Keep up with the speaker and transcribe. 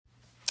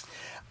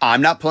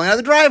I'm not pulling out of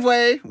the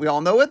driveway. We all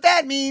know what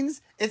that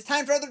means. It's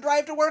time for the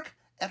Drive to Work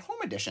at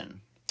Home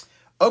edition.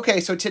 Okay,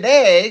 so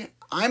today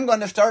I'm going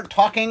to start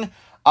talking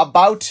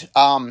about,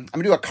 I'm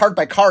going to do a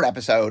card-by-card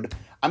episode.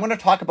 I'm going to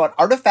talk about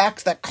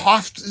artifacts that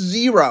cost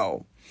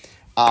zero.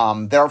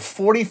 There are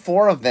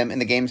 44 of them in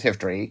the game's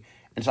history,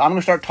 and so I'm going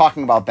to start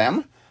talking about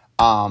them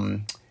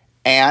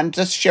and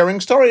just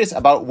sharing stories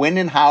about when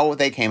and how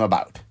they came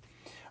about.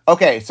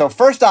 Okay, so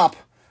first up,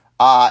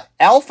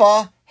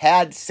 Alpha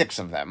had 6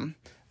 of them.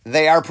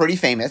 They are pretty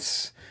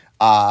famous.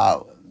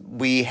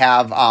 We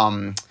have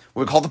what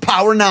we call the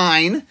Power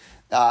 9.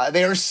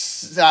 There's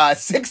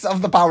 6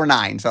 of the Power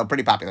 9, so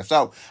pretty popular.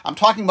 So I'm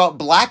talking about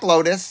Black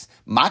Lotus,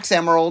 Mox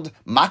Emerald,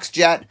 Mox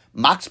Jet,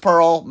 Mox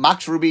Pearl,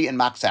 Mox Ruby, and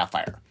Mox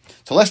Sapphire.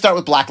 So let's start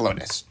with Black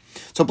Lotus.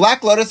 So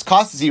Black Lotus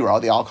costs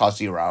 0. They all cost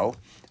 0.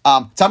 So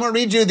I'm going to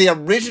read you the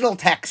original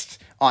text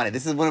on it.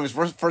 This is when it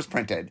was first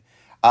printed.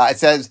 It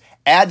says,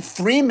 add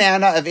 3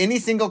 mana of any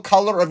single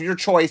color of your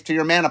choice to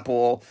your mana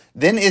pool,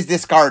 then is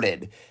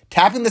discarded.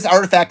 Tapping this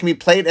artifact can be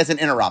played as an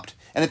interrupt,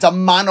 and it's a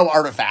mono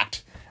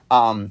artifact.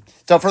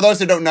 So for those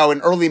who don't know,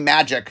 in early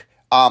Magic,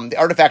 the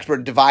artifacts were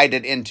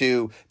divided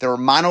into, there were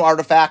mono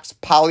artifacts,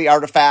 poly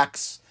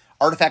artifacts,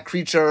 artifact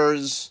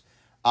creatures,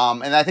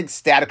 and I think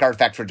static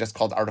artifacts were just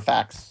called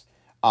artifacts.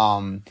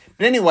 But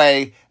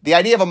anyway, the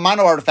idea of a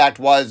mono artifact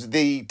was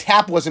the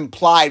tap was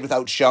implied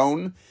without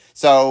shown.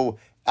 So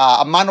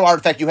a mono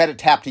artifact, you had to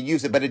tap to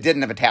use it, but it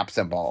didn't have a tap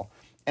symbol.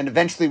 And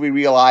eventually we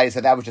realized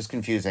that was just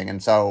confusing.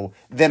 And so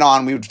then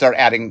on, we would start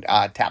adding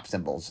tap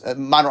symbols.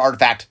 Mono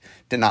artifact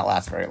did not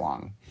last very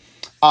long.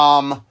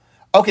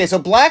 Okay, so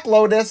Black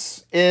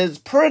Lotus is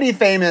pretty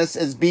famous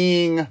as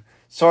being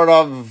sort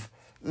of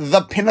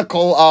the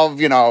pinnacle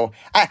of,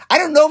 I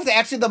don't know if it's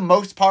actually the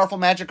most powerful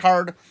Magic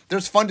card.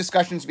 There's fun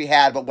discussions to be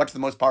had about what's the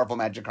most powerful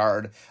Magic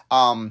card.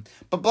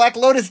 But Black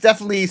Lotus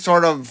definitely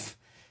sort of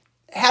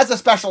has a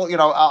special,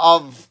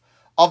 of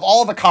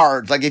all the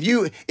cards. Like if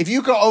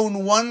you could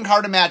own one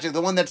card of Magic,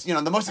 the one that's,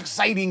 the most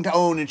exciting to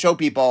own and show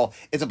people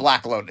is a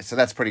Black Lotus. So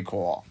that's pretty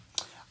cool.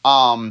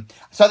 So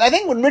I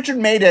think when Richard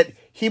made it,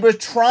 he was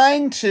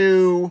trying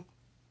to,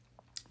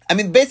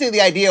 basically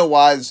the idea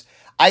was,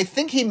 I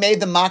think he made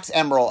the Mox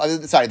Emerald,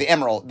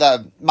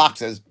 the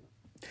Moxes.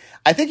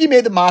 I think he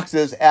made the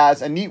Moxes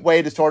as a neat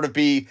way to sort of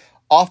be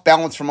off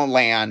balance from a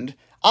land.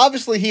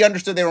 Obviously, he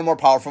understood they were more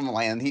powerful from the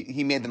land.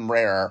 He made them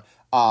rarer.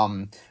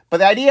 But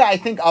the idea, I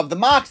think, of the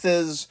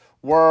Moxes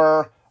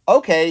were,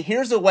 okay,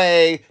 here's a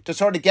way to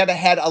sort of get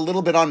ahead a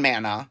little bit on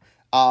mana.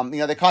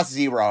 They cost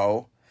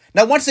 0.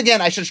 Now, once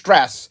again, I should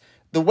stress,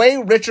 the way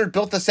Richard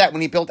built the set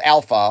when he built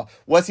Alpha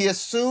was he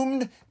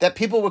assumed that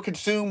people would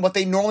consume what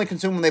they normally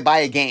consume when they buy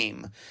a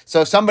game.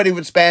 So somebody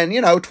would spend,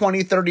 $20,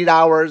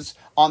 $30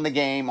 on the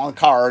game, on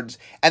cards,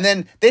 and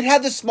then they'd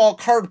have this small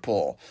card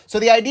pool. So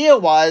the idea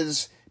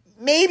was,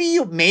 maybe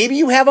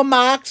you have a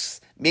Mox,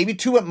 maybe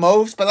 2 at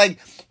most, but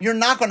you're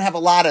not going to have a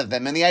lot of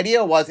them. And the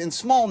idea was, in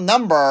small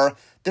number,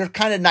 they're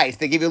kind of nice.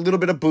 They give you a little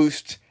bit of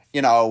boost.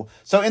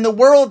 So in the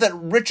world that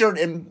Richard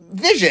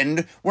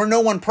envisioned, where no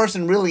one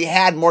person really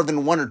had more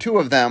than 1 or 2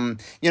 of them,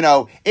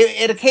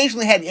 it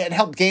occasionally it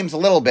helped games a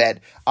little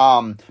bit.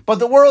 But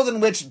the world in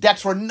which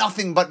decks were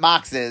nothing but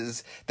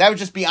Moxes, that would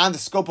just be on the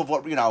scope of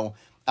what,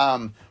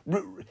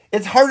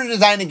 it's hard to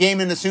design a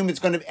game and assume it's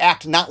going to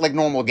act not like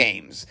normal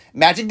games.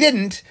 Magic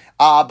didn't,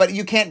 but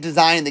you can't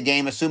design the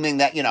game assuming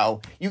that,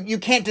 you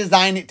can't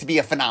design it to be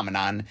a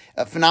phenomenon.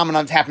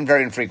 Phenomenons happen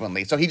very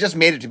infrequently. So he just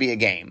made it to be a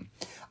game.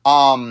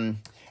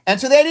 And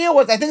so the idea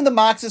was, I think the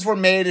Moxes were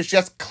made as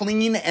just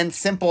clean and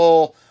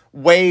simple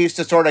ways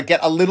to sort of get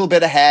a little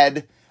bit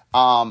ahead.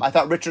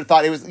 Richard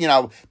thought it was,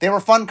 they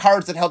were fun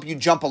cards that help you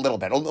jump a little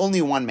bit,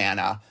 only 1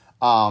 mana.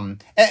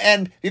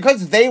 And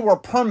because they were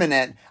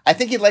permanent, I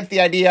think he liked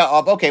the idea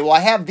of, okay, well,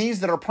 I have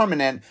these that are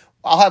permanent.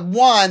 I'll have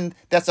one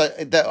that's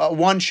a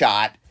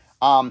one-shot.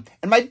 And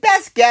my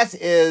best guess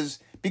is,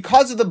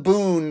 because of the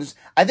boons,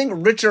 I think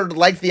Richard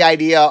liked the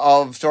idea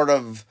of sort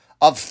of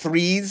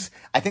 3s.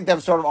 I think that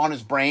was sort of on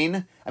his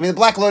brain. The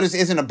Black Lotus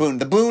isn't a boon.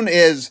 The boon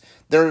is,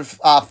 there's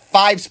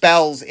 5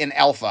 spells in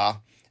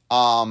Alpha.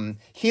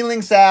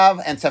 Healing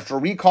Salve, Ancestral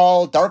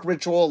Recall, Dark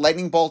Ritual,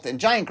 Lightning Bolt, and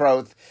Giant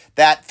Growth,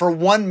 that for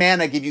 1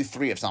 mana give you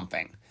 3 of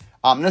something.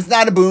 It's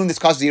not a boon. This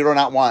costs 0,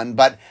 not 1.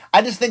 But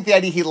I just think the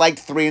idea, he liked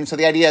 3. And so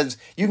the idea is,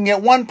 you can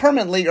get 1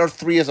 permanently or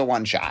 3 as a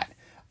one-shot.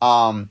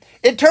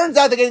 It turns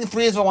out that getting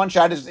 3 as a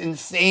one-shot is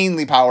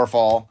insanely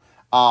powerful.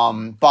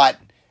 But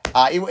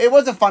it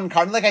was a fun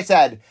card. And like I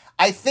said,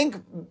 I think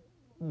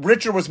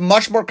Richard was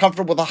much more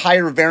comfortable with a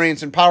higher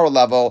variance and power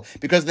level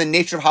because of the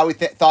nature of how he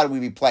thought it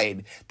would be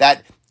played.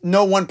 That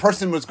no one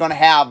person was going to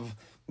have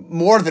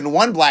more than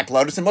 1 Black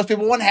Lotus, and most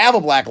people wouldn't have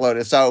a Black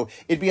Lotus, so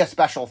it'd be a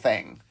special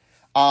thing.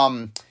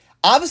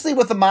 Obviously,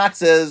 with the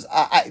Moxes,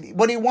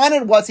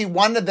 what he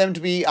wanted them to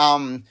be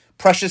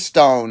precious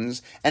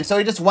stones, and so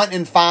he just went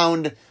and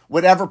found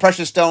whatever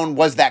precious stone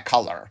was that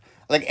color.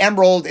 Like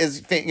emerald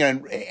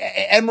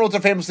emeralds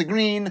are famously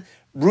green,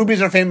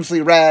 rubies are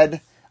famously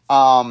red.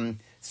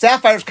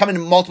 Sapphires come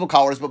in multiple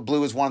colors, but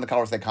blue is one of the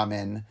colors they come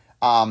in.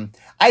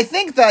 I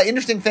think the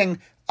interesting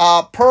thing,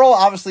 Pearl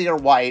obviously are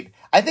white.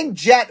 I think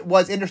Jet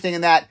was interesting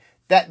in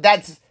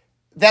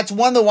that's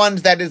one of the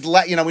ones that is,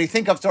 when you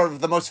think of sort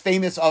of the most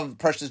famous of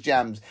precious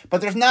gems,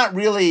 but there's not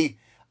really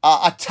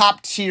a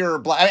top tier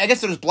black. I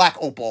guess there's black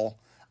opal.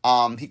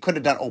 He could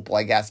have done opal,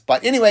 I guess,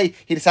 but anyway,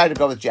 he decided to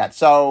go with Jet.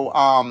 So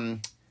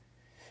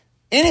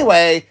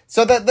anyway,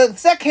 so the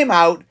set came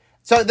out.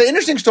 So the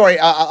interesting story,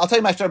 I'll tell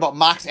you my story about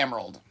Mox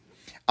Emerald.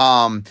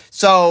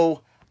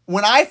 So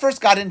when I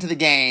first got into the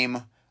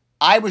game,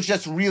 I was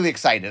just really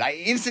excited.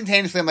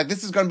 I'm like,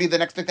 this is going to be the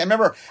next big thing. I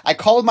remember I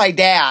called my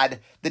dad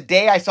the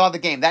day I saw the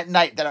game, that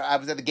night that I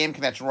was at the game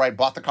convention where I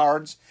bought the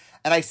cards.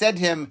 And I said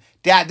to him,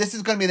 Dad, this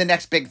is going to be the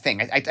next big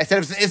thing. I said,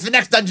 it's the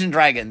next Dungeons and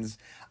Dragons.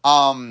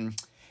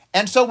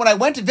 And so when I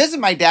went to visit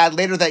my dad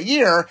later that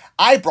year,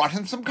 I brought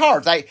him some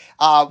cards.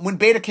 When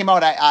beta came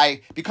out,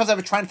 because I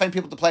was trying to find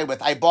people to play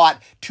with, I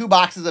bought 2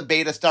 boxes of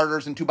beta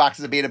starters and 2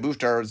 boxes of beta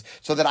boosters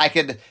so that I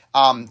could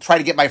try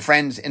to get my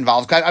friends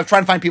involved. 'Cause I was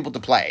trying to find people to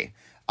play.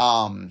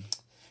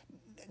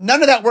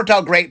 None of that worked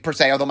out great per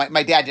se, although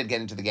my dad did get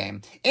into the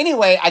game.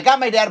 Anyway, I got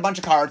my dad a bunch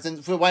of cards,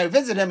 and when I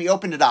visited him, he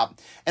opened it up.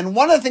 And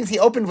one of the things he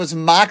opened was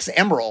Mox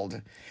Emerald.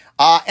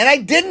 And I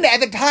didn't, at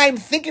the time,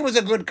 think it was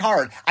a good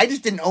card. I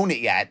just didn't own it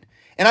yet.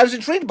 And I was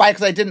intrigued by it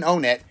because I didn't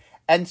own it.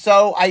 And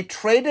so I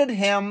traded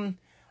him,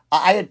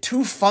 I had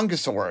 2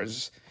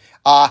 Fungasaurs.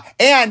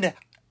 And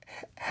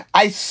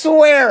I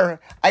swear,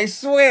 I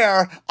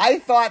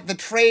thought the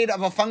trade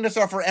of a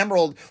Fungasaur for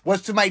Emerald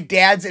was to my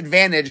dad's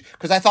advantage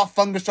because I thought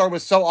Fungasaur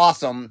was so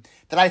awesome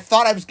that I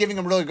thought I was giving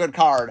him a really good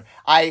card.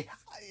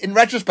 In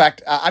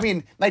retrospect,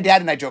 my dad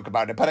and I joke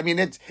about it, but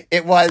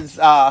it was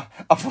one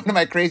of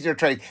my crazier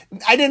trades.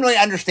 I didn't really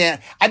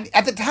understand.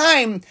 At the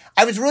time,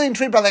 I was really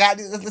intrigued by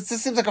this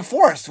seems like a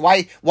forest.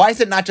 Why is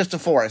it not just a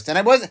forest? And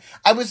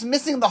I was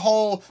missing the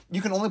whole,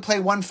 you can only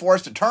play 1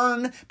 forest a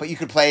turn, but you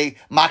could play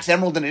Mox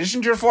Emerald in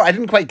addition to your 4. I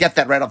didn't quite get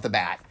that right off the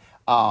bat.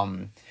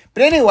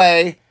 But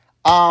anyway,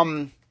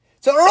 so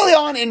early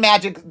on in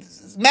Magic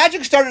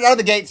started out of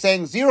the gate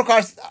saying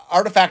 0-cost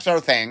artifacts are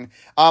a thing.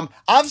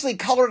 Obviously,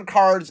 colored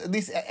cards, at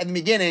least at the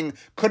beginning,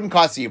 couldn't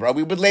cost 0.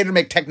 We would later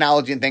make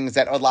technology and things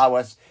that allow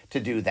us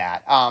to do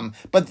that.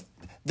 But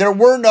there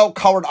were no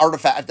colored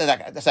artifacts.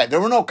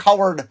 There were no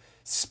colored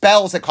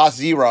spells that cost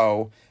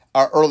 0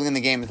 early in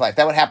the game's life.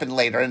 That would happen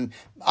later. And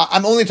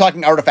I'm only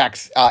talking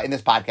artifacts in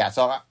this podcast.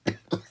 So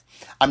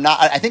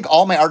I think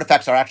all my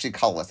artifacts are actually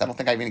colorless. I don't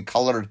think I have any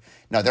colored.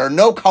 No, there are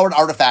no colored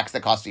artifacts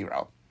that cost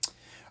 0.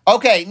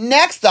 Okay,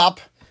 next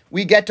up,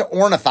 we get to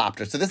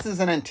Ornithopter. So this is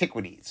an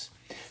Antiquities.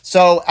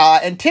 So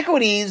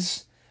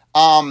Antiquities,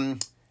 the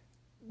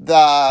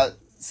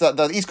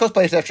East Coast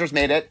playtesters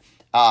made it.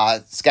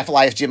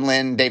 Skephalias, Jim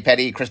Lynn, Dave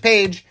Petty, Chris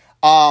Page.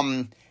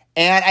 And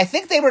I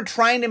think they were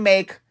trying to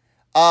make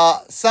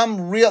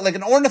some real, like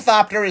an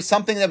Ornithopter is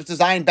something that was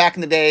designed back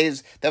in the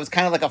days that was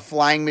kind of like a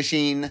flying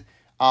machine.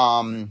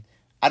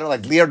 I don't know,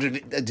 like Leonardo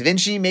da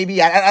Vinci, maybe.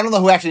 I don't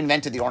know who actually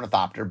invented the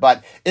Ornithopter,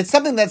 but it's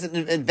something that's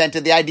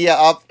invented the idea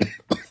of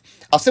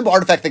a simple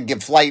artifact that can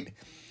give flight.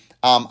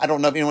 I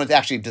don't know if anyone's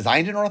actually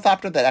designed an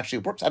Ornithopter that actually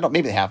works.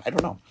 Maybe they have. I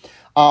don't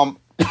know.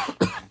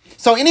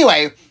 So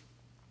anyway,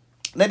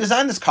 they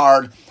designed this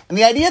card, and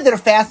the idea they're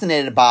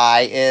fascinated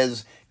by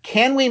is,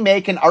 can we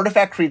make an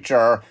artifact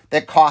creature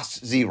that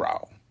costs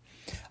 0?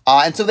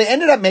 And so they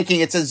ended up making,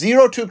 it's a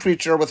 0/2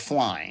 creature with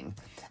flying.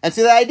 And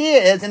so the idea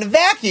is, in a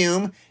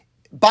vacuum,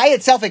 by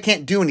itself, it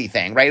can't do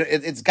anything, right?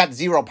 It's got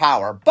 0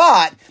 power.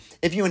 But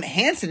if you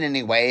enhance it in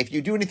any way, if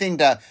you do anything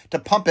to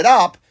pump it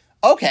up,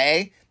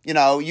 okay, you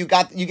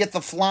get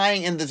the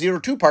flying and the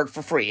 0/2 part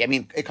for free. I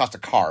mean, it costs a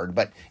card,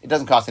 but it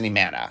doesn't cost any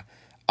mana.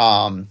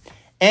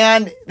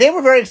 And they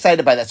were very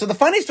excited by that. So the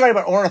funny story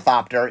about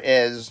Ornithopter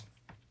is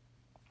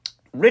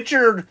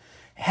Richard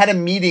had a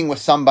meeting with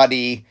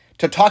somebody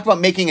to talk about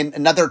making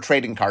another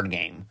trading card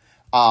game.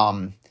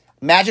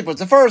 Magic was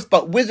the first,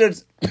 but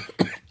Wizards,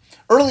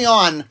 early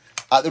on,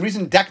 the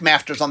reason Deck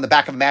Master's on the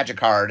back of a Magic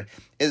card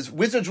is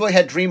Wizards really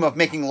had a dream of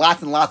making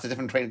lots and lots of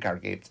different trading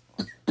card games.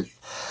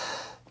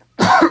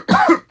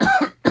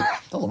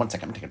 Hold on 1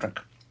 second, I'm going to take a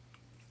drink.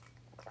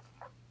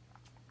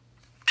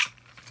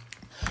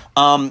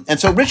 And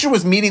so Richard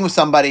was meeting with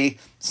somebody,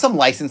 some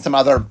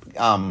other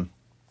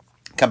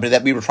company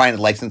that we were trying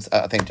to license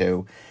a thing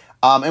to.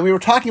 And he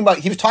was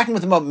talking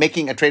with them about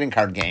making a trading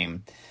card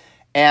game.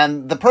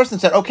 And the person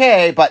said,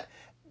 okay, but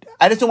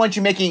I just don't want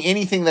you making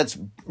anything that's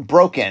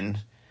broken.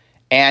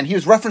 And he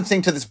was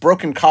referencing to this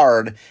broken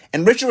card.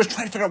 And Richard was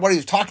trying to figure out what he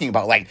was talking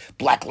about, like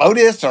Black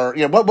Lotus or,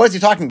 what was he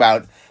talking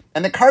about?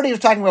 And the card he was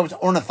talking about was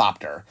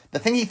Ornithopter. The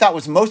thing he thought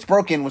was most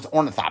broken was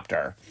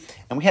Ornithopter.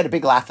 And we had a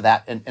big laugh at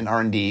that in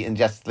R&D. And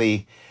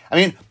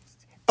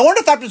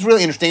Ornithopter is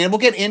really interesting. And we'll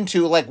get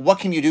into, what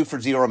can you do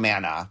for 0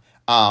 mana?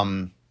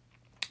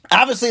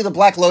 Obviously, the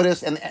Black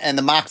Lotus and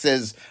the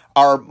Moxes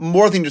are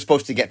more than you're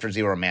supposed to get for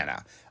 0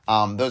 mana.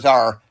 Those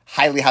are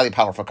highly, highly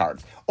powerful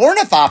cards.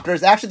 Ornithopter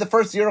is actually the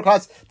first 0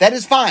 cost. That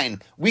is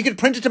fine. We could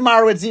print it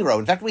tomorrow at 0.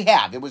 In fact, we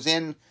have. It was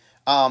in...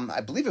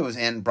 I believe it was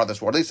in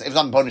Brothers War. At least it was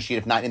on the bonus sheet,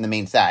 if not in the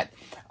main set.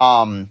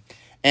 And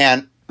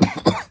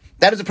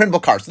That is a printable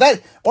card. So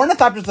that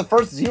Ornithopter is the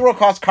first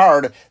zero-cost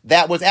card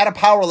that was at a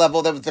power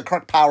level that was the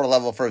correct power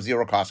level for a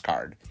zero-cost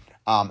card.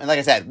 And like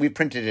I said, we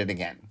printed it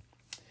again.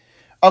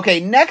 Okay,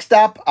 next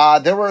up,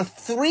 there were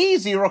 3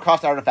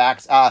 zero-cost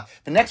artifacts.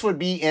 The next would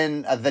be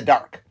in the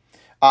dark.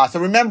 So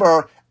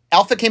remember,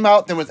 Alpha came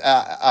out, there was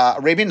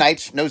Arabian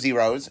Nights, no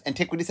zeros.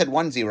 Antiquities had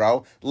 1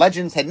 0.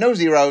 Legends had no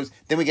zeros.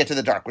 Then we get to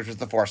the dark, which was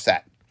the 4th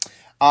set.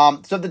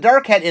 So the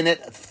dark had in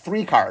it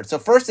 3 cards. So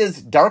first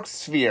is Dark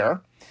Sphere.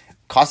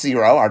 Cost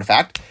 0,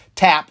 artifact.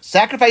 Tap,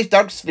 sacrifice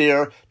Dark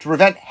Sphere to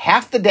prevent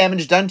half the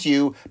damage done to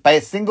you by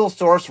a single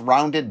source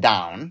rounded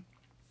down.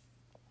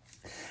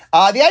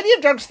 The idea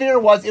of Dark Sphere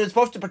was it was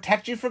supposed to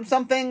protect you from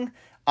something.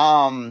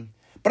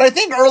 But I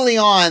think early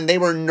on they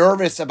were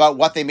nervous about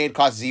what they made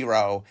cost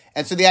 0.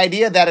 And so the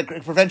idea that it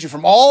could prevent you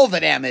from all the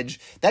damage,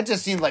 that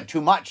just seemed like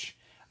too much.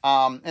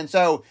 And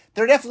so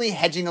they're definitely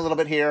hedging a little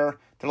bit here.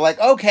 They're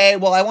like, okay,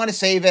 well, I want to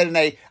save it, and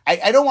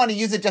I don't want to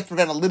use it just to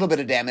prevent a little bit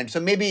of damage.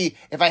 So maybe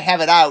if I have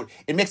it out,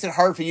 it makes it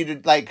hard for you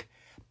to, like...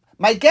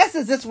 My guess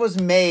is this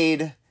was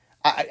made...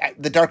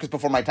 the dark is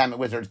before my time at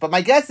Wizards, but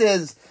my guess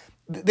is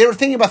they were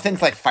thinking about things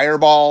like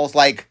fireballs,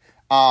 like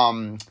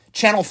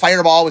Channel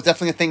Fireball was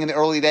definitely a thing in the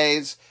early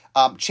days.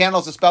 Channel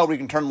is a spell where you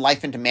can turn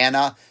life into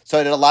mana, so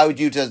it allowed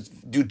you to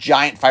do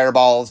giant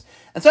fireballs.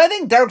 And so I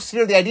think Dark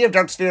Sphere, the idea of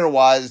Dark Sphere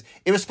was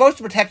it was supposed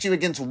to protect you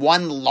against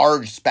one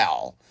large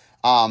spell.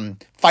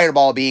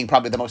 Fireball being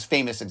probably the most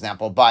famous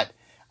example, but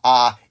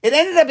it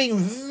ended up being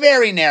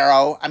very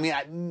narrow. I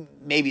mean,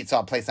 maybe it's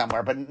all placed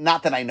somewhere, but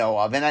not that I know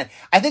of. And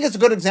I think it's a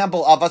good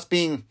example of us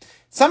being,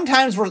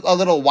 sometimes we're a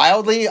little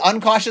wildly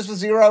uncautious with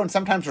 0, and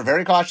sometimes we're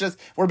very cautious.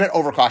 We're a bit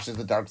overcautious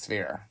with Dark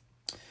Sphere.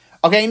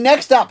 Okay,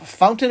 next up,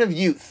 Fountain of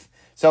Youth.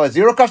 So a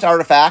 0-cost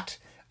artifact,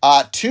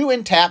 2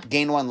 in tap,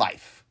 gain 1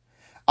 life.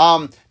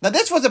 Now,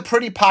 this was a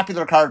pretty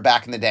popular card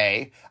back in the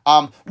day.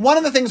 One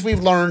of the things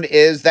we've learned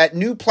is that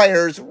new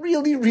players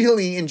really,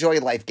 really enjoy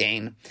life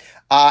gain.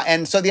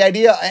 And so the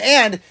idea,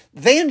 and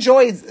they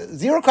enjoy,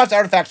 0-cost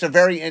artifacts are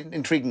very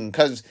intriguing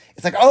because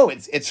it's like, oh,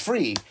 it's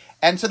free.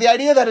 And so the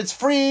idea that it's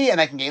free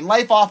and I can gain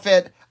life off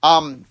it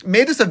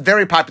made this a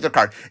very popular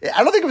card.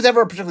 I don't think it was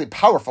ever a particularly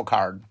powerful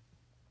card.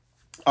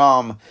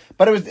 But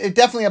it's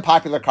definitely a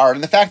popular card.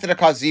 And the fact that it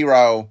costs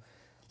 0,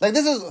 like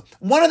this is,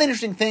 one of the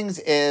interesting things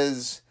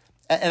is,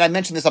 and I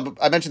mentioned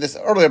this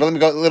earlier, but let me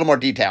go a little more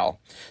detail.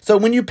 So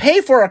when you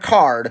pay for a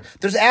card,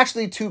 there's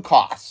actually 2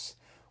 costs.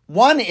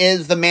 One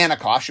is the mana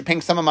cost. You're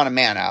paying some amount of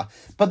mana.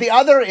 But the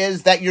other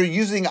is that you're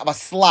using a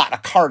slot, a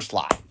card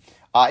slot.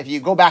 If you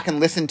go back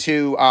and listen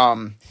to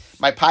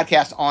my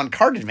podcast on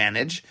Card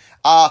Advantage,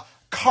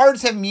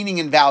 cards have meaning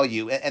and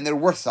value, and they're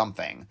worth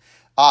something.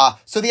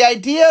 So the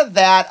idea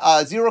that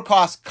a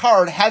 0-cost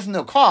card has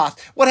no cost,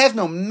 well, it has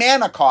no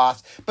mana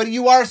cost, but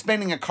you are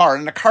spending a card,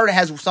 and a card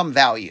has some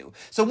value.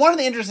 So one of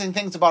the interesting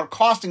things about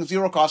costing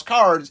 0-cost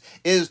cards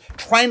is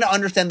trying to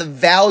understand the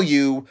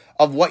value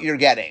of what you're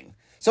getting.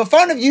 So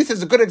Fountain of Youth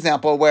is a good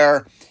example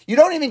where you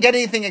don't even get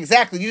anything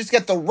exactly, you just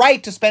get the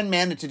right to spend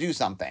mana to do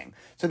something.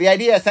 So the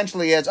idea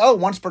essentially is,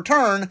 once per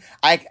turn,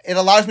 it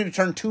allows me to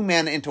turn 2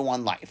 mana into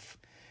 1 life.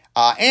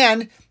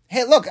 And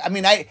hey, look, I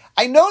mean,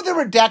 I know there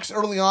were decks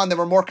early on that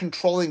were more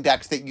controlling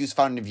decks that used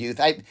Fountain of Youth.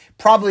 I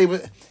probably,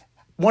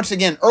 once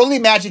again, early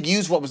Magic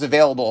used what was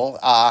available,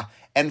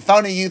 and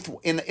Fountain of Youth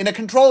in a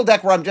control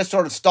deck where I'm just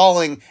sort of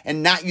stalling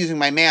and not using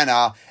my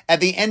mana, at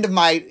the end of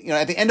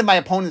my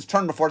opponent's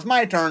turn before it's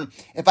my turn,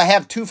 if I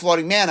have 2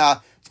 floating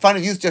mana,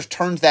 Fountain of Youth just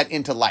turns that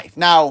into life.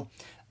 Now,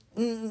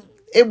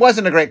 it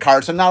wasn't a great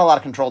card, so not a lot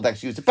of control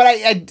decks used it, but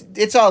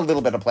it saw a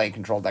little bit of play in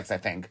control decks, I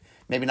think.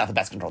 Maybe not the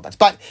best control decks,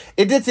 but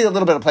it did see a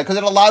little bit of play because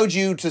it allowed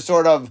you to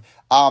sort of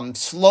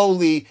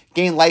slowly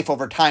gain life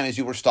over time as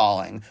you were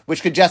stalling,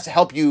 which could just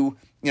help you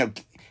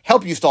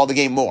stall the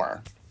game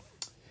more.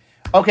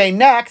 Okay,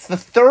 next, the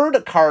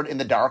third card in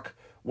the dark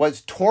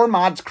was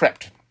Tormod's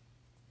Crypt.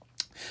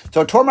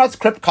 So Tormod's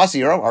Crypt costs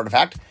 0,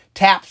 artifact.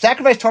 Tap,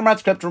 sacrifice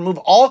Tormod's Crypt to remove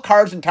all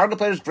cards in target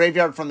player's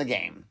graveyard from the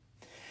game.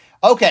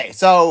 Okay,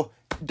 so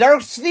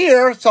Dark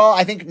Sphere saw,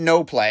 I think,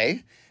 no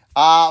play.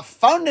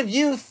 Fountain of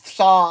Youth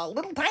saw a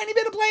little tiny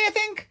bit of play, I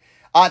think.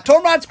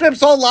 Tormod's Crypt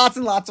saw lots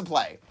and lots of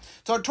play.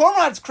 So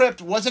Tormod's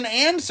Crypt was an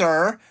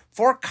answer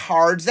for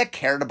cards that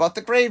cared about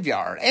the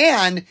graveyard.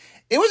 And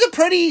it was a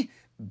pretty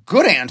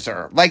good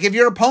answer. Like, if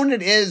your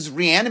opponent is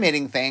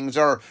reanimating things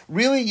or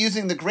really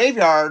using the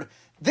graveyard,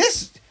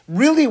 this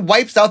really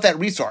wipes out that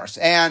resource.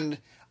 And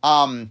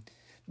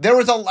there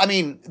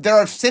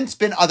have since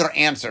been other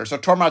answers, so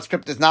Tormod's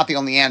Crypt is not the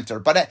only answer,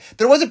 but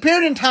there was a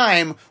period in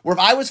time where if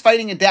I was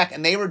fighting a deck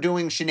and they were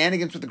doing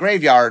shenanigans with the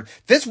graveyard,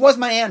 this was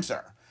my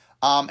answer.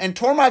 And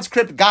Tormod's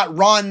Crypt got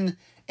run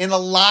in a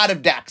lot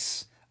of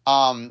decks.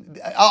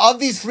 Of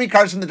these 3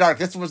 cards from the dark,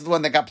 this was the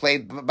one that got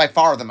played by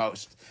far the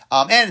most,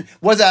 and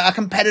was a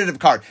competitive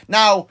card.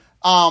 Now,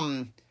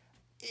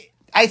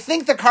 I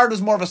think the card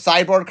was more of a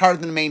sideboard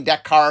card than a main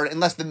deck card,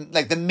 unless the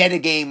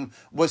metagame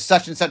was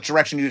such and such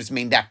direction you just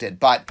main decked it.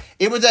 But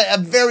it was a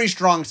very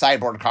strong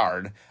sideboard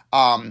card,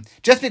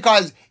 just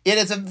because it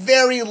is a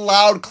very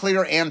loud,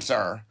 clear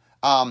answer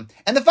And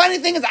the funny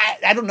thing is,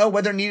 I don't know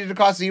whether it needed to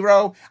cost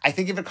 0. I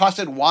think if it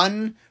costed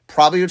 1,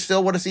 probably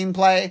still would have seen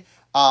play.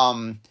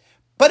 But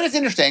it's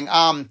interesting.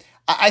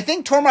 I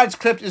think Tormod's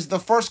Crypt is the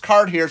first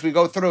card here as we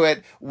go through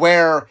it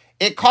where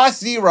it cost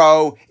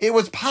 0. It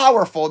was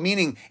powerful,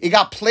 meaning it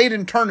got played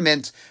in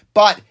tournaments,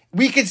 but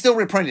we can still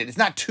reprint it. It's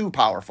not too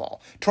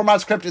powerful.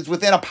 Tormod's Crypt is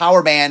within a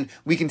power band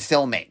we can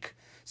still make.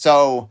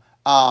 So,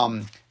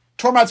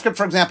 Tormod's Crypt,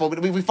 for example,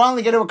 we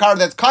finally get to a card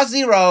that's cost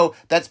 0,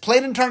 that's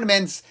played in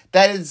tournaments,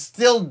 that is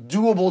still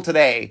doable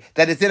today,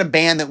 that is in a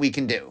band that we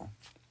can do.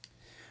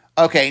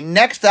 Okay,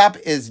 next up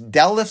is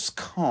Delif's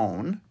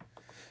Cone.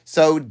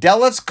 So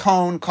Delif's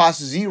Cone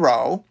costs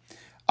 0.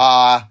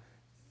 Today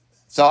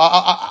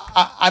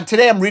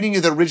I'm reading you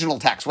the original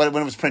text, when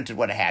it was printed,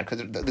 what it had,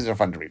 because these are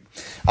fun to read.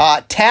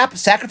 Tap,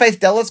 sacrifice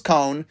Delif's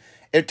Cone.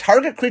 If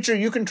target creature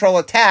you control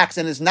attacks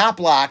and is not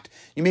blocked,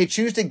 you may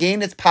choose to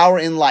gain its power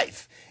in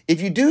life.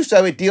 If you do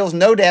so, it deals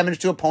no damage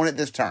to opponent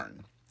this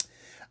turn.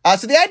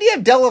 So the idea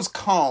of Delif's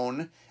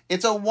Cone,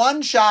 it's a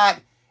one-shot,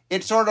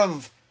 it's sort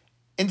of,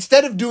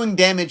 instead of doing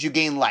damage, you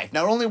gain life.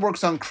 Now, it only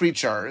works on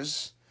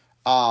creatures.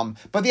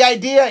 But the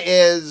idea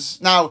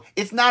is, now,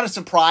 it's not a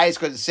surprise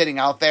because it's sitting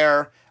out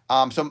there.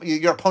 So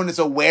your opponent's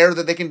aware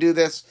that they can do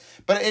this.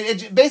 But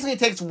it basically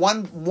takes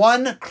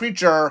one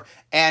creature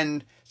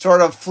and sort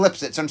of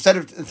flips it. So instead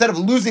of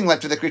losing life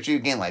to the creature, you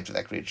gain life to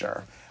that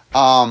creature.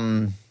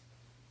 Not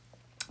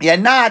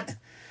a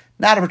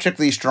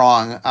particularly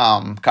strong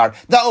card.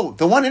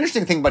 The one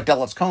interesting thing about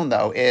Delif's Cone,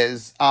 though,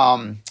 is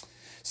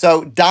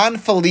so Don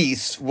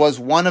Felice was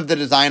one of the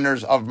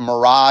designers of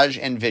Mirage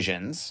and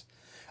Visions.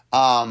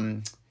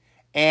 And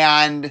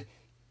they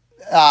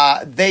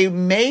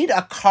made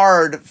a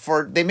card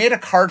for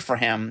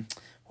him.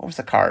 What was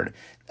the card?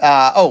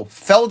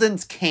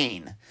 Felden's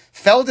Cane.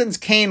 Felden's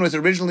Cane was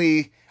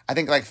originally, I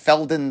think, like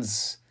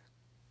Felden's,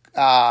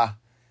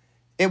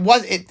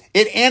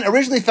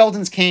 originally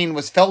Felden's Cane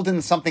was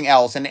Felden something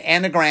else and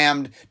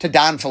anagrammed to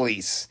Don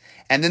Felice.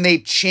 And then they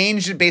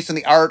changed it based on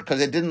the art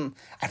because I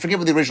forget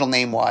what the original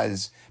name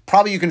was.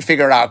 Probably you can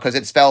figure it out because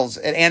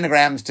it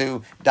anagrams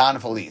to Don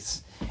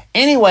Felice.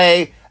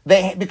 Anyway,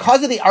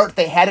 because of the art,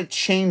 they had to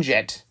change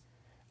it.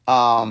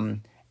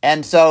 And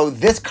so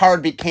this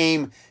card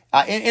became,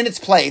 in its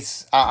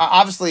place,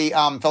 obviously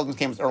Felden's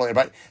Cane was earlier,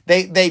 but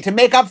they to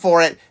make up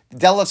for it,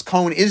 Delif's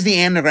Cone is the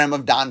anagram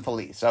of Don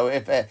Felice. So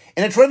if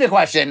in a trivia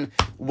question,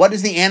 what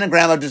is the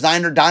anagram of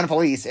designer Don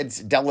Felice? It's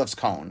Delif's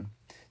Cone.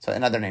 So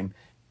another name.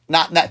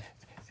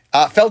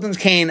 Felden's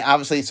Cane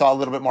obviously saw a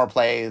little bit more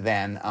play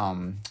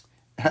than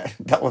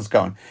Delif's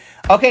Cone.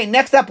 Okay,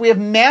 next up we have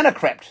Mana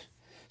Crypt.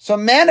 So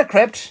Mana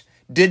Crypt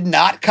did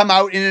not come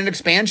out in an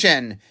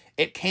expansion.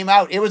 It came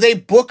out, it was a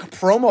book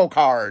promo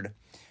card.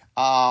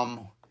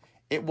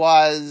 It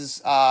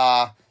was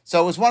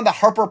one of the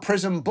Harper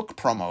Prism book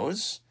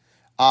promos.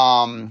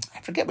 I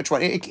forget which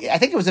one. I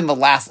think it was in the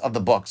last of the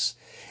books.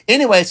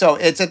 Anyway, so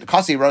it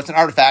costs 0. It's an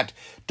artifact.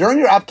 During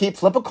your upkeep,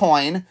 flip a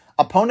coin.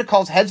 Opponent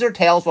calls heads or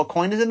tails while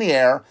coin is in the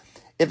air.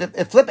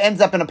 If flip ends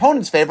up in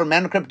opponent's favor,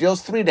 Mana Crypt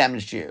deals 3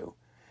 damage to you.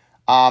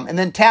 And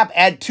then tap,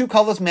 add 2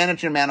 colorless mana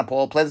to your mana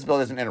pool. Play this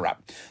ability as an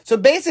interrupt. So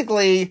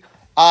basically,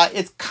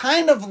 it's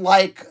kind of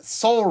like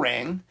Soul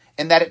Ring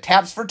in that it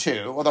taps for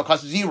 2, although it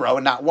costs 0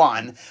 and not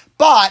 1.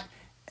 But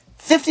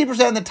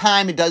 50% of the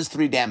time, it does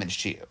 3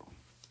 damage to you.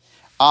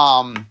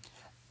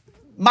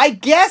 My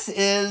guess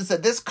is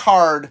that this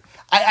card,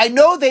 I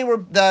know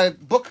the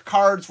book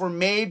cards were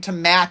made to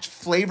match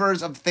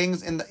flavors of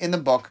things in the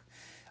book.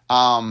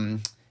 It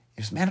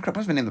was Mana Crypt.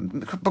 What's the name of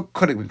the book?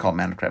 Could have been called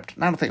Mana Crypt.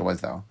 I don't think it was,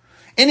 though.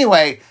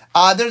 Anyway,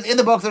 in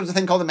the book, there was a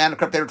thing called the Mana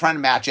Crypt. They were trying to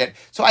match it.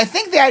 So I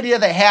think the idea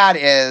they had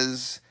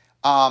is,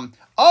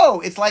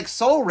 it's like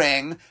Soul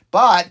Ring,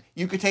 but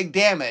you could take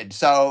damage.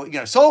 So,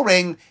 Soul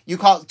Ring, you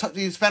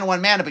spend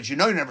 1 mana, but you're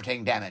never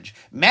taking damage.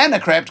 Mana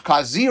Crypt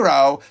costs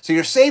 0, so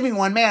you're saving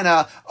 1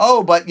 mana.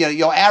 Oh, but,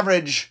 you'll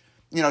average,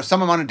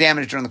 some amount of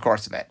damage during the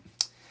course of it.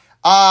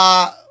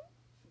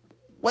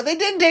 What they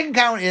didn't take into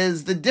account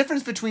is the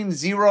difference between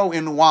 0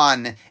 and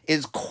 1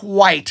 is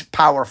quite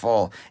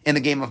powerful in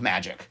the game of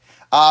Magic.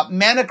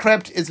 Mana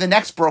Crypt is the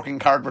next broken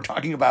card we're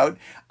talking about,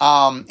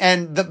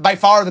 and by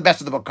far the best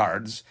of the book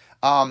cards.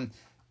 I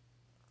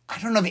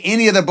don't know if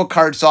any of the book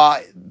cards saw,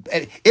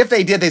 if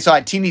they did, they saw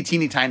a teeny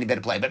tiny bit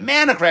of play, but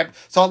Mana Crypt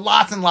saw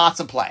lots and lots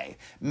of play.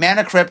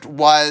 Mana Crypt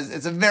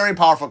it's a very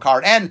powerful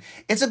card, and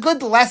it's a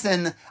good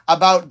lesson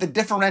about the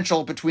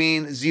differential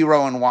between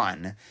 0 and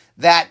 1,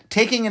 that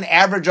taking an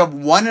average of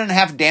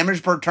 1.5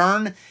 damage per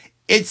turn,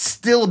 it's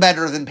still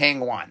better than paying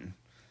 1.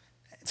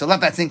 So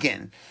let that sink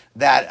in.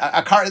 That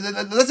a card,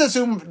 let's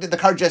assume the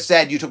card just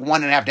said you took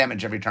 1.5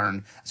 damage every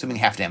turn, assuming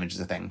half damage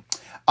is a thing.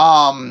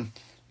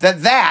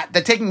 That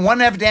taking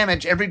 1.5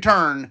 damage every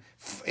turn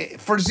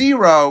for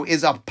 0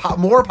 is a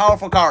more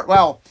powerful card.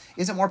 Well,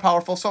 is it more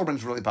powerful? Soul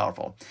Ring's really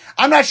powerful.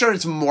 I'm not sure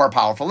it's more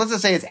powerful. Let's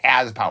just say it's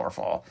as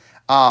powerful.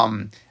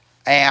 And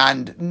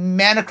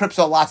Mana Crypt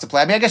saw lots of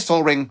play. I mean, I guess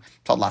Soul Ring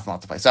saw lots and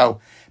lots of play.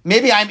 So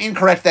maybe I'm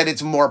incorrect that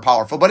it's more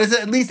powerful, but is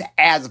it at least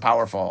as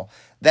powerful?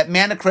 that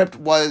Mana Crypt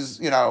was,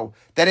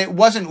 that it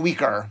wasn't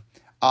weaker.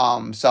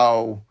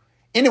 So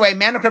anyway,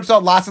 Mana Crypt still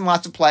had lots and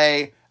lots to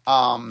play.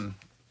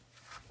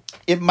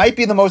 It might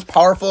be the most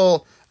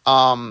powerful,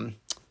 let me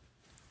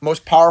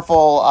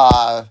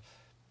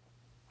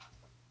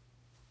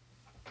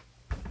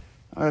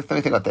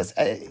think about this.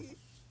 It's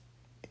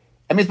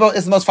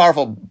the most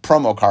powerful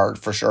promo card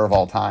for sure of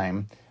all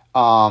time.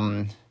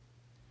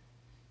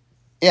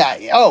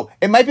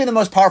 It might be the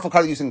most powerful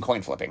card used in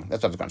coin flipping.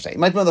 That's what I was going to say. It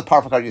might be one of the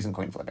powerful cards used in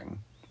coin flipping.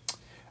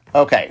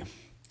 Okay.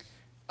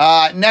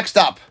 Next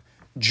up,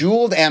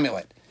 Jeweled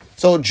Amulet.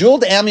 So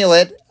Jeweled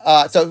Amulet.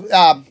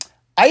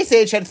 Ice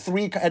Age had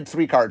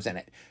three cards in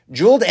it.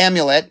 Jeweled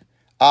Amulet.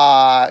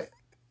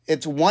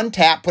 It's one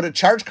tap. Put a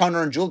charge counter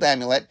on Jeweled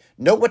Amulet.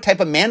 Note what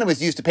type of mana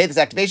was used to pay this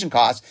activation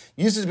cost.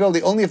 Use this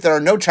ability only if there are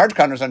no charge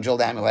counters on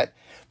Jeweled Amulet.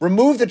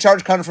 Remove the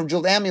charge counter from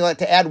Jeweled Amulet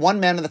to add one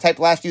mana of the type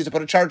last used to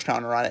put a charge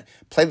counter on it.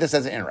 Play this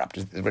as an interrupt.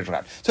 Is the original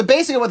card. So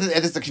basically,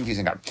 this is a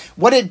confusing card.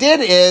 What it did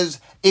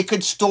is it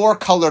could store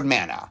colored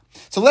mana.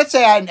 So let's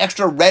say I had an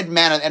extra red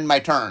mana at the end of my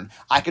turn.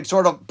 I could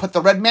sort of put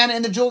the red mana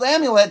in the Jeweled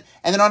Amulet,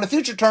 and then on a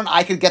future turn,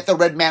 I could get the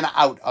red mana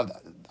out of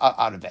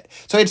it.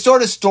 So it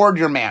sort of stored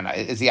your mana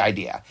is the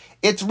idea.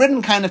 It's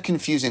written kind of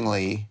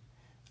confusingly.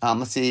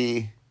 Let's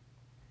see.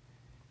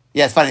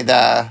 Yeah, it's funny.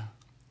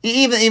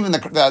 Even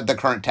the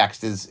current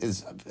text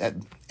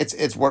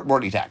it's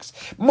wordy text.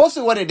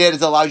 Mostly what it did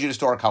is it allows you to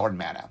store colored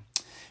mana.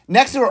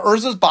 Next, there are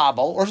Urza's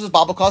Bauble. Urza's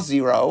Bauble costs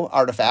 0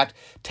 artifact.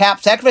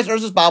 Tap, sacrifice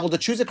Urza's Bauble to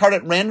choose a card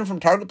at random from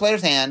target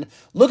player's hand.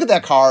 Look at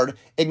that card.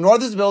 Ignore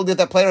this ability if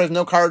that player has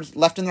no cards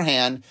left in their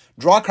hand.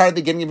 Draw a card at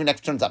the beginning of your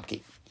next turn's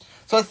upkeep.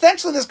 So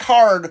essentially, this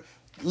card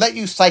let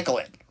you cycle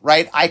it,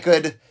 right?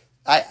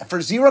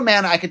 For 0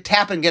 mana, I could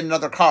tap and get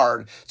another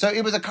card. So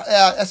it was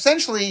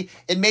essentially,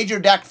 it made your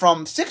deck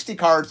from 60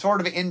 cards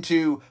sort of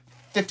into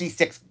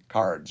 56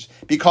 cards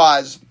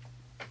because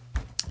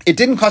it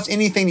didn't cost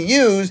anything to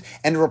use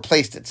and it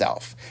replaced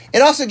itself.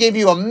 It also gave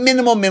you a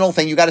minimal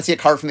thing. You got to see a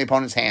card from the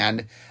opponent's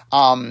hand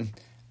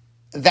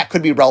that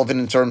could be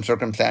relevant in certain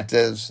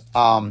circumstances.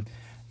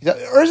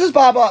 Urza's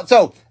Bauble.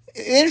 So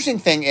the interesting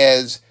thing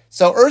is,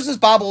 Urza's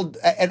Bauble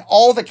and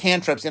all the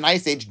cantrips in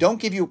Ice Age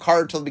don't give you a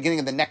card till the beginning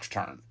of the next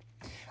turn.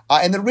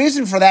 And the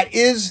reason for that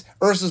is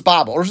Urza's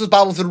Bauble. Urza's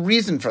Bauble is the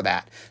reason for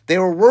that. They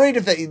were worried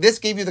if this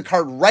gave you the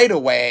card right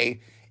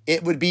away,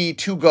 it would be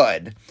too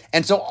good.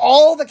 And so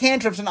all the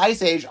cantrips in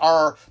Ice Age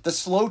are the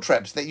slow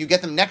trips that you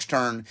get them next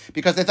turn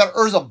because they thought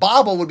Urza's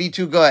Bauble would be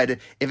too good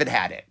if it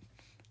had it.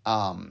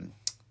 And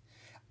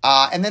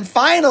then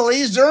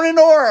finally, Zurin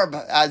Orb.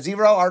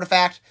 0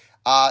 artifact,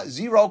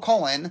 0: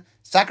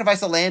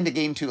 sacrifice a land to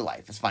gain 2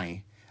 life. It's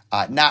funny.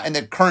 Now, in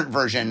the current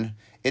version,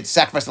 it's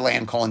sacrifice a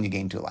land, you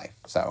gain 2 life.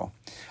 So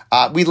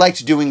we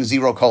liked doing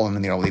 0: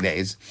 in the early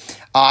days.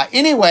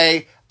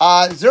 Anyway,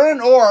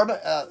 Zurin Orb,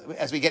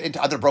 as we get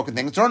into other broken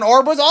things, Zurin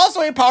Orb was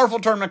also a powerful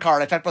tournament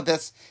card. I talked about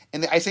this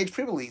in the Ice Age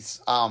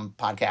pre-release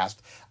podcast.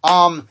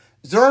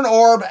 Zurin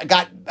Orb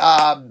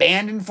got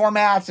banned in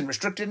formats and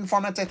restricted in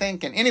formats, I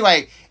think. And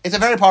anyway, it's a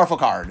very powerful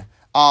card.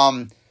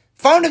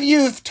 Fountain of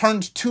Youth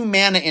turns 2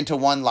 mana into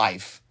 1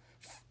 life.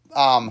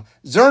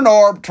 Zurin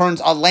Orb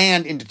turns a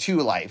land into 2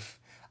 life.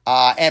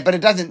 But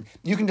it doesn't,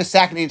 you can just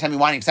sack it anytime you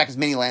want. You can sack as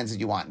many lands as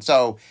you want.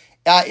 So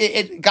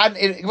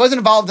it was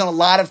involved in a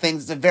lot of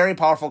things. It's a very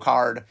powerful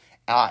card.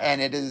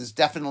 And it is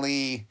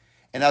definitely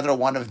another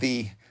one of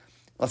the,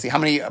 let's see, how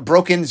many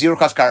broken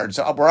 0-cost cards.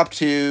 So we're up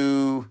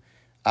to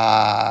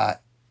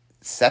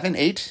 7,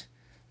 8.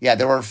 Yeah,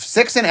 there were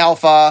 6 in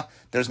Alpha.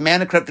 There's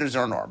Mana Crypt, there's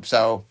Zurin Orb.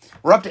 So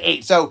we're up to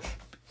 8. So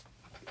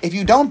if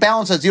you don't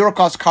balance a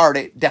 0-cost card,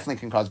 it definitely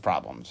can cause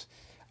problems.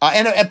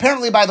 And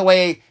apparently, by the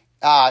way,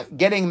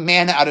 getting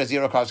mana out of a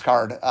 0-cost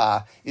card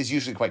is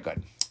usually quite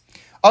good.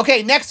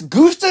 Okay, next,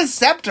 Gusta's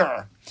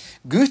Scepter.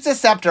 Gusta's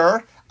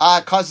Scepter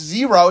costs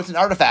 0. It's an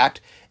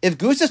artifact. If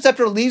Gusta's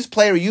Scepter leaves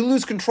play or you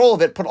lose control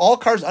of it, put all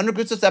cards under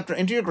Gusta's Scepter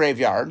into your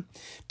graveyard.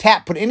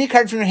 Tap, put any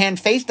card from your hand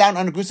face down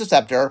under Gusta's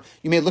Scepter.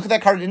 You may look at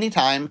that card at any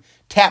time.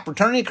 Tap,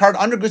 return any card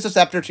under Gusta's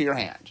Scepter to your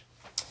hand.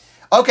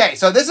 Okay,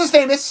 so this is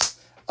famous,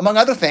 among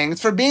other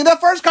things, for being the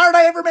first card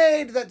I ever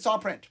made that saw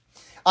print.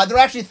 There are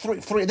actually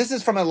three. This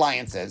is from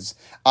Alliances.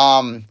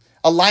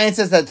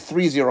 Alliances had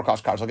 3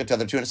 0-cost cards. I'll get to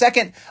the other 2 in a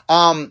second.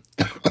 There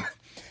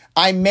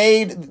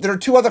are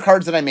 2 other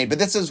cards that I made, but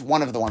this is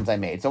one of the ones I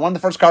made. So one of the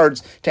first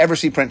cards to ever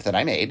see print that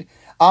I made.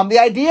 The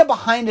idea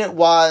behind it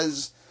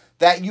was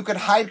that you could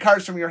hide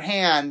cards from your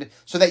hand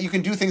so that you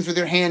can do things with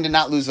your hand and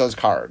not lose those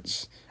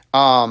cards.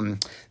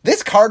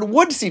 This card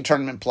would see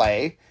tournament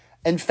play.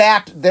 In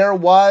fact, there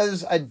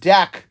was a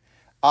deck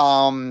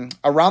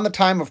around the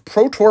time of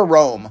Pro Tour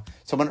Rome.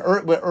 So when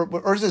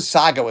Urza's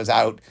Saga was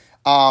out,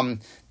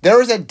 there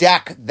was a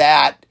deck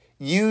that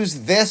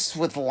used this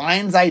with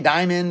Lion's Eye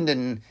Diamond,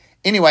 and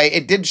anyway,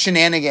 it did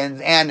shenanigans.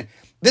 And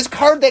this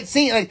card that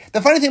seemed like,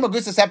 the funny thing about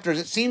Gusta's Scepter is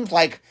it seems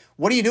like,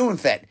 what are you doing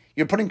with it?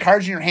 You're putting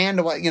cards in your hand,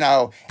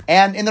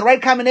 and in the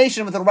right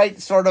combination with the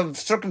right sort of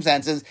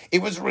circumstances,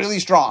 it was really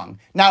strong.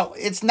 Now,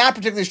 it's not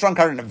particularly strong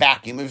card in a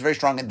vacuum. It was very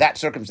strong in that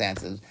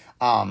circumstances.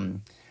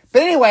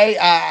 But anyway,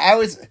 I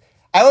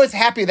was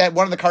happy that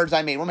one of the cards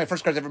I made, one of my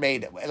first cards I ever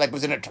made, like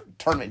was in a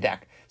tournament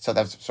deck. So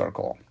that's sort of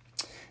cool.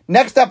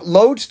 Next up,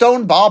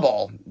 Lodestone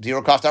Bauble.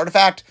 0 cost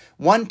artifact.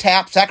 1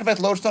 tap, sacrifice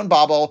Lodestone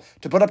Bauble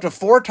to put up to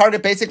 4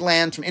 target basic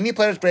lands from any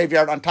player's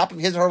graveyard on top of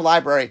his or her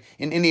library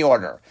in any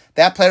order.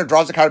 That player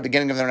draws a card at the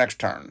beginning of their next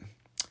turn.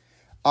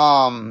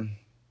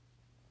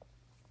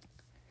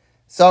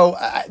 So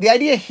the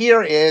idea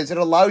here is it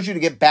allows you to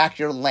get back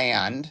your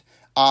land.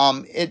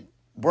 It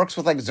works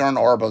with like Zern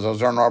Orbos, or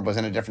Zern Orbos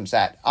in a different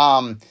set.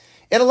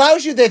 It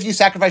allows you that if you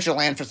sacrifice your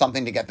land for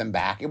something to get them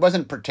back. It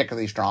wasn't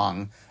particularly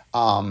strong.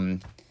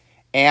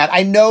 And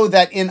I know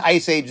that in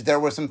Ice Age, there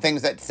were some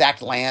things that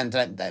sacked land.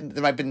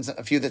 There might have been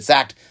a few that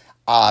sacked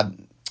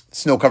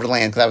snow-covered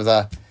land, because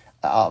that was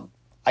a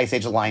Ice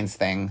Age Alliance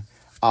thing.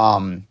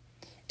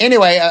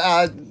 Anyway,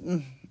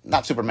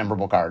 not super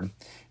memorable card.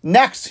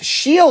 Next,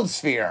 Shield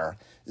Sphere.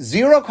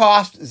 0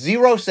 cost,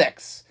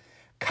 0/6.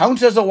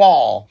 Counts as a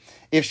wall.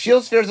 If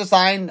Shield Sphere is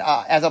assigned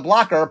as a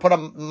blocker, put a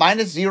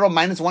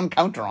 -0/-1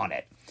 counter on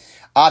it.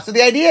 So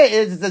the idea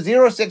is it's a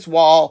 0/6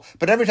 wall,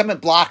 but every time it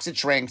blocks, it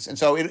shrinks, and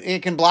so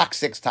it can block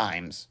 6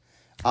 times.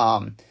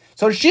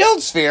 So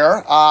Shield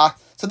Sphere,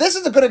 so this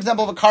is a good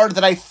example of a card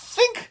that I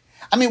think,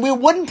 we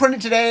wouldn't print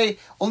it today,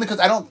 only because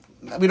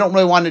we don't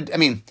really want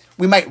to,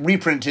 we might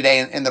reprint it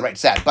today in the right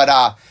set,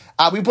 but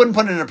we wouldn't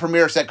put it in a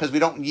Premier set because we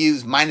don't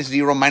use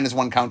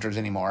 -0/-1 counters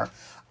anymore.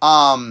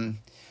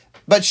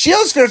 But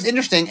Shield Sphere is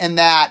interesting in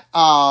that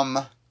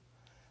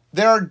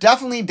there are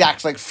definitely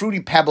decks, like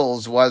Fruity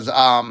Pebbles was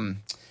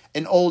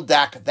an old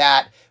deck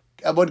that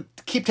would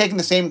keep taking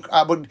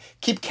would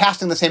keep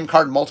casting the same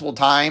card multiple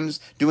times,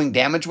 doing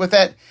damage with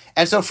it.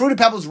 And so Fruity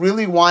Pebbles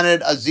really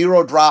wanted a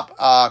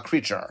 0-drop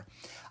creature.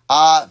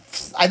 I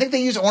think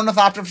they used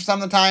Ornithopter for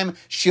some of the time.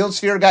 Shield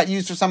Sphere got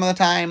used for some of the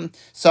time.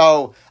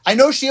 So I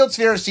know Shield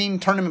Sphere has seen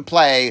tournament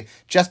play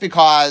just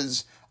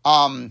because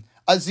a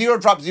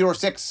 0-drop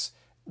 0/6,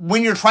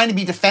 when you're trying to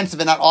be defensive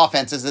and not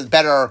offensive, is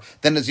better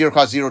than a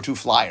 0-cost 0/2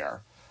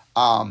 flyer.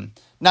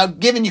 Now,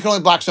 given you can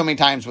only block so many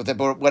times with it,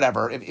 but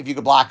whatever. If you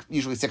could block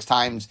usually 6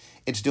 times,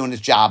 it's doing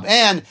its job.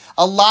 And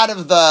a lot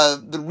of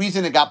the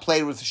reason it got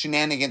played was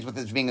shenanigans with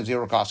it being a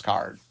 0-cost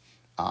card.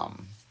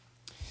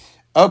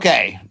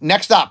 Okay,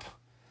 next up.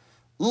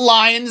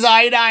 Lion's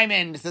Eye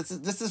Diamond.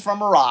 This is from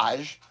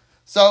Mirage.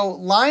 So,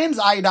 Lion's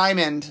Eye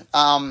Diamond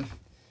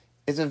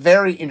is a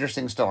very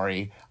interesting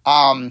story.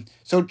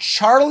 So,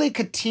 Charlie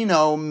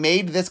Catino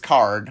made this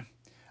card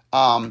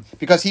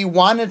because he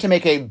wanted to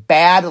make a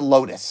bad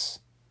Lotus.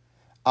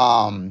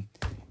 So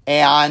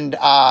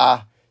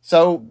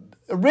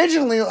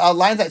originally,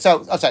 Lion's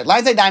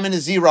Eye Diamond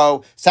is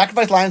 0,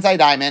 sacrifice Lion's Eye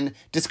Diamond,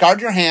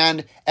 discard your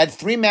hand, add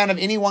 3 mana of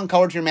any one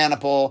color to your mana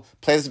pool,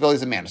 play this ability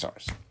as a mana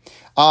source.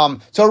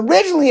 So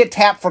originally it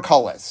tapped for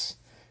colorless,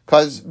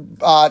 because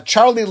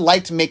Charlie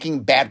liked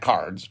making bad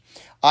cards.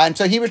 And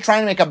so he was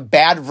trying to make a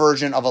bad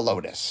version of a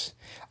Lotus.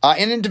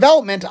 And in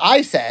development,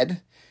 I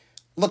said,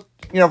 look,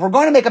 if we're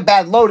going to make a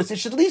bad Lotus, it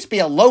should at least be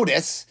a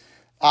Lotus.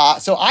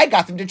 So I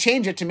got them to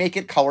change it to make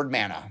it colored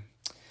mana.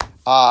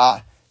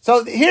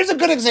 So here's a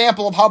good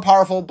example of how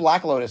powerful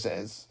Black Lotus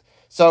is.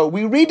 So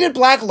we redid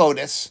Black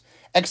Lotus,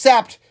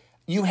 except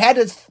you had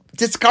to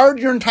discard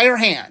your entire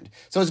hand.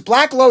 So it's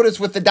Black Lotus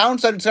with the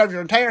downside of discard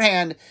your entire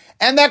hand,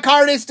 and that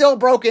card is still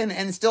broken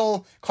and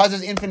still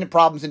causes infinite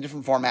problems in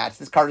different formats.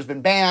 This card has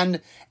been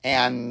banned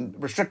and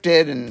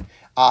restricted, and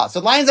so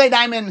Lion's Eye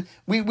Diamond,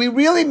 we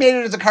really made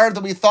it as a card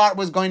that we thought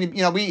was going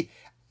to,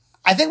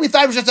 I think we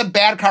thought it was just a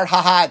bad card,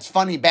 haha, it's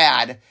funny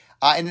bad,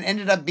 and it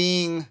ended up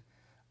being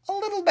a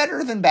little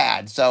better than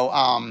bad, so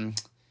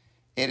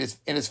it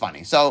is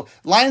funny. So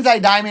Lion's Eye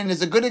Diamond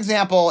is a good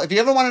example. If you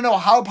ever want to know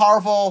how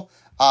powerful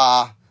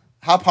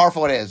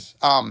it is.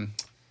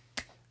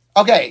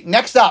 Okay,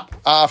 next up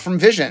from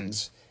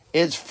Visions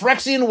is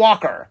Phyrexian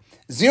Walker,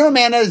 0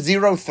 mana,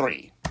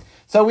 0/3.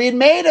 So we had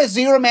made a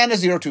 0 mana,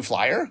 0/2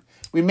 flyer.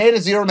 We made a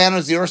 0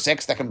 mana,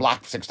 0/6 that can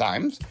block 6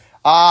 times.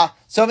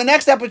 So the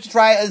next step was to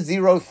try a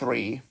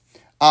 0/3.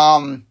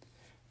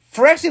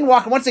 Phyrexian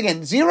Walker, once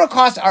again, 0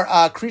 cost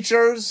are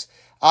creatures,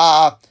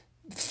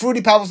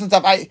 Fruity Pebbles and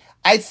stuff.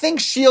 I think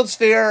Shield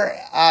Sphere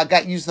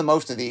got used the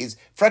most of these.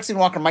 Phyrexian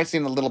Walker might see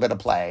a little bit of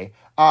play.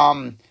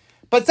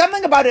 But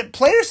something about it,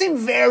 players seem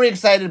very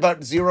excited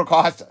about 0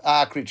 cost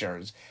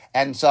creatures.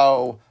 And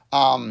so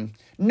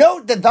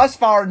note that thus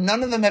far,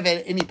 none of them have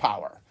any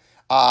power.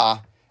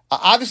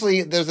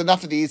 Obviously, there's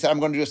enough of these that I'm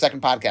going to do a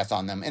second podcast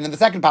on them. And in the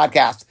second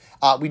podcast,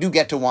 we do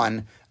get to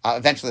one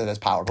eventually that has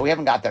power, but we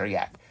haven't got there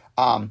yet.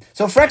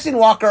 So Phyrexian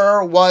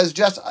Walker was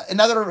just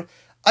another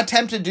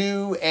attempt to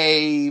do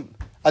a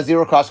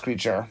 0-cost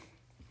creature.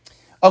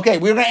 Okay,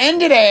 we're going to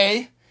end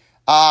today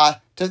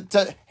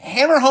to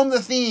hammer home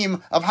the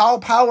theme of how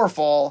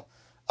powerful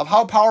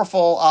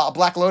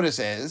Black Lotus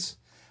is.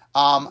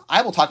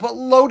 I will talk about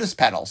Lotus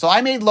Petal. So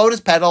I made Lotus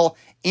Petal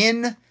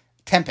in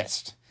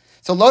Tempest.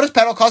 So Lotus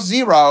Petal costs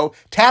 0,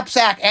 tap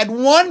sack, add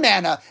 1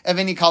 mana of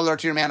any color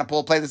to your mana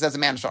pool, play this as a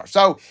mana source.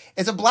 So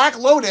it's a Black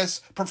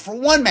Lotus for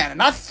 1 mana,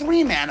 not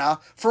 3 mana,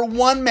 for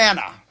 1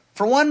 mana.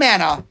 For 1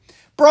 mana.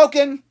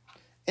 Broken,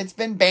 it's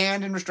been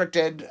banned and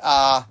restricted.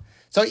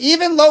 So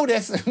even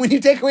Lotus, when you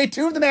take away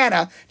 2 of the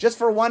mana, just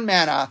for 1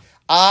 mana,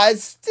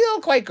 is still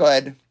quite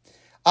good.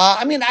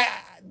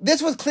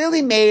 This was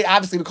clearly made,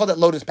 obviously, we called it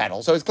Lotus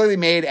Petal, so it's clearly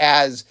made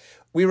as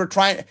we were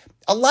trying.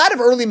 A lot of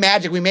early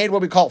Magic, we made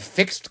what we call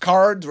fixed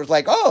cards, where it's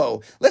like,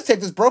 oh, let's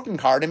take this broken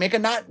card and make a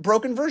not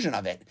broken version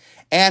of it.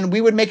 And we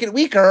would make it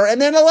weaker,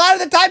 and then a lot of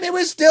the time it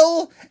was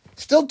still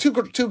too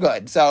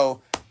good.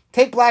 So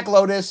take Black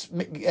Lotus,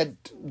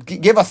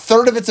 give a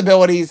third of its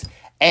abilities,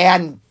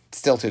 and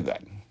still too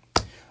good.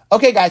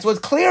 Okay, guys, so it's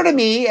clear to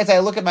me as I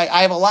look at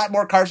I have a lot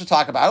more cards to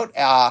talk about,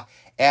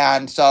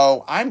 and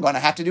so I'm going to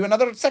have to do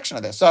another section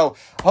of this. So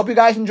I hope you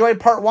guys enjoyed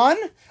part 1.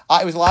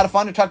 It was a lot of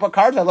fun to talk about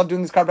cards. I love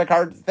doing these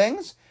card-by-card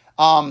things.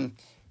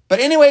 But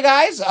anyway,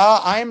 guys,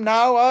 I'm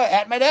now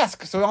at my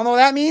desk. So we all know what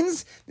that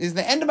means. This is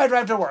the end of my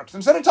drive to work. So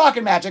instead of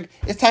talking Magic,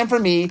 it's time for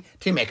me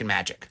to be making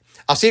magic.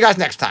 I'll see you guys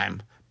next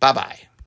time. Bye-bye.